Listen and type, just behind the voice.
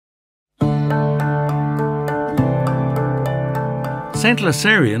Saint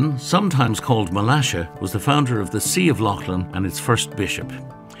Laserian, sometimes called Myshall, was the founder of the See of Leighlin and its first bishop.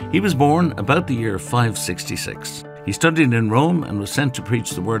 He was born about the year 566. He studied in Rome and was sent to preach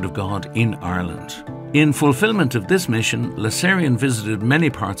the word of God in Ireland. In fulfilment of this mission, Laserian visited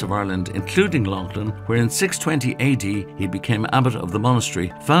many parts of Ireland, including Leighlin, where in 620 AD he became abbot of the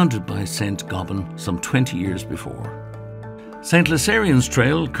monastery founded by St. Gobin some 20 years before. St. Laserian's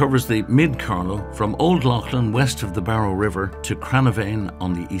trail covers the mid-Carlow from Old Leighlin west of the Barrow River to Fenagh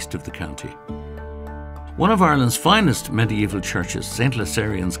on the east of the county. One of Ireland's finest medieval churches, St.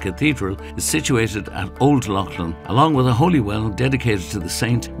 Laserian's Cathedral, is situated at Old Leighlin, along with a holy well dedicated to the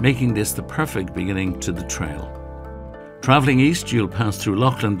saint, making this the perfect beginning to the trail. Travelling east, you'll pass through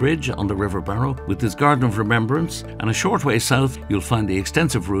Leighlin Bridge on the River Barrow with its Garden of Remembrance, and a short way south you'll find the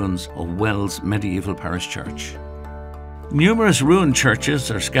extensive ruins of Wells medieval parish church. Numerous ruined churches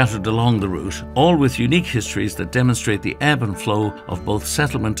are scattered along the route, all with unique histories that demonstrate the ebb and flow of both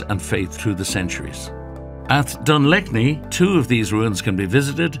settlement and faith through the centuries. At Dunleckney, two of these ruins can be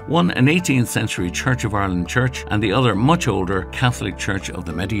visited, one an 18th century Church of Ireland church and the other much older Catholic church of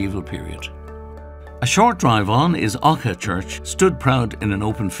the medieval period. A short drive on is Ocha Church, stood proud in an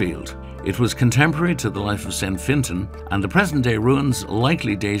open field. It was contemporary to the life of St. Fintan, and the present-day ruins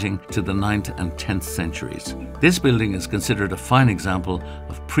likely dating to the 9th and 10th centuries. This building is considered a fine example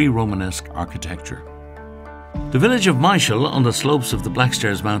of pre-Romanesque architecture. The village of Myshall on the slopes of the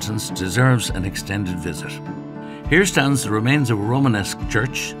Blackstairs Mountains deserves an extended visit. Here stands the remains of a Romanesque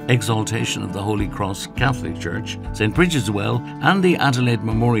church, Exaltation of the Holy Cross Catholic Church, St. Bridget's Well, and the Adelaide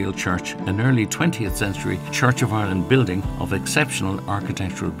Memorial Church, an early 20th century Church of Ireland building of exceptional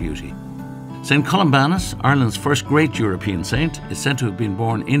architectural beauty. St. Columbanus, Ireland's first great European saint, is said to have been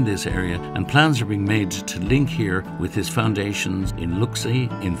born in this area, and plans are being made to link here with his foundations in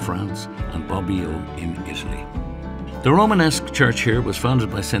Luxeuil in France and Bobbio in Italy. The Romanesque church here was founded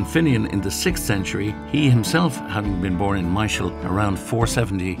by St. Finian in the 6th century, he himself having been born in Myshall around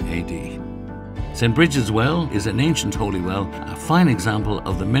 470 AD. St. Bridget's Well is an ancient holy well, a fine example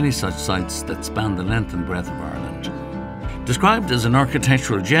of the many such sites that span the length and breadth of Ireland. Described as an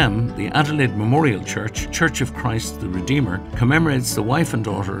architectural gem, the Adelaide Memorial Church, Church of Christ the Redeemer, commemorates the wife and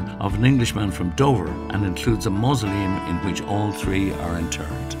daughter of an Englishman from Dover and includes a mausoleum in which all three are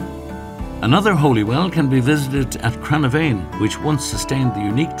interred. Another holy well can be visited at Fenagh, which once sustained the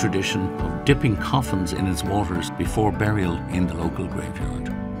unique tradition of dipping coffins in its waters before burial in the local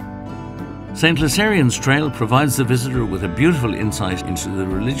graveyard. St. Laserian's Trail provides the visitor with a beautiful insight into the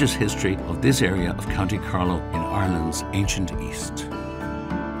religious history of this area of County Carlow in Ireland's ancient east.